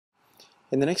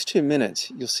In the next 2 minutes,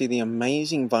 you'll see the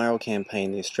amazing viral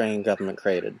campaign the Australian government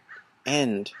created,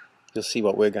 and you'll see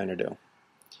what we're going to do.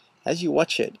 As you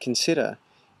watch it, consider,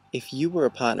 if you were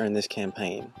a partner in this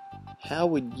campaign, how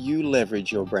would you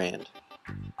leverage your brand?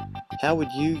 How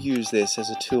would you use this as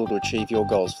a tool to achieve your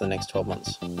goals for the next 12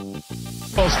 months?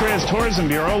 Australia's Tourism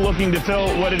Bureau looking to fill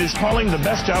what it is calling the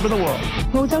best job in the world.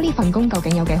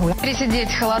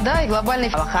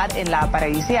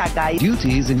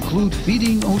 Duties include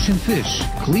feeding ocean fish,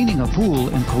 cleaning a pool,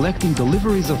 and collecting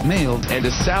deliveries of mail. And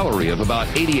a salary of about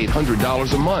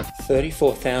 $8,800 a month.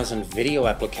 34,000 video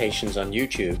applications on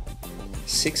YouTube,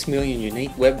 6 million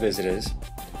unique web visitors,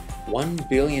 1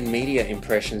 billion media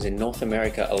impressions in North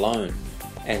America alone,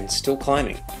 and still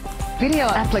climbing. Video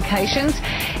applications,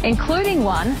 including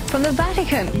one from the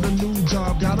Vatican.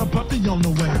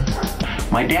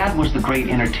 My dad was the great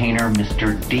entertainer,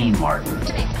 Mr. Dean Martin.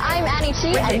 I'm Annie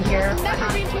T. I'm here.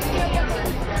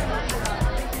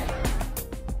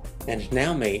 And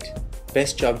now meet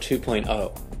Best Job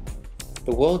 2.0.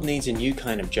 The world needs a new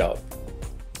kind of job.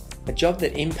 A job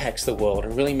that impacts the world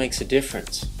and really makes a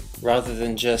difference, rather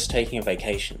than just taking a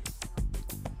vacation.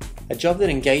 A job that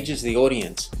engages the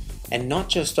audience, and not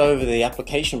just over the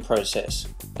application process,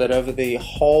 but over the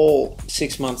whole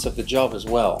 6 months of the job as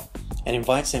well, and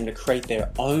invites them to create their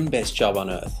own best job on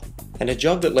earth. And a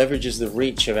job that leverages the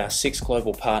reach of our 6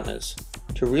 global partners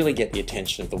to really get the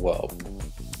attention of the world.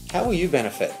 How will you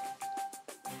benefit?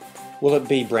 Will it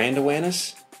be brand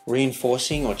awareness,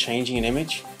 reinforcing or changing an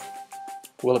image?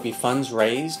 Will it be funds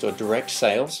raised or direct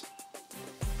sales?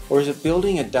 Or is it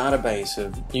building a database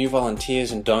of new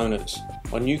volunteers and donors,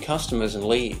 or new customers and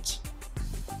leads?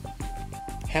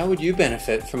 How would you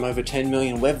benefit from over 10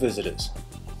 million web visitors?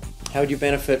 How would you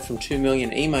benefit from 2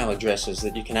 million email addresses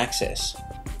that you can access?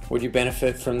 Would you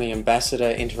benefit from the ambassador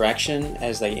interaction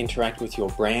as they interact with your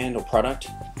brand or product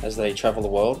as they travel the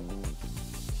world?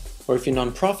 Or if you're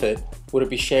non-profit, would it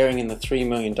be sharing in the $3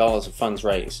 million of funds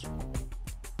raised?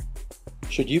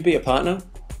 Should you be a partner?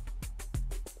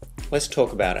 Let's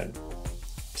talk about it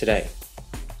today.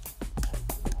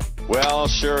 Well,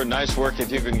 sure, nice work if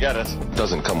you can get it.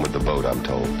 Doesn't come with the boat, I'm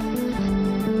told.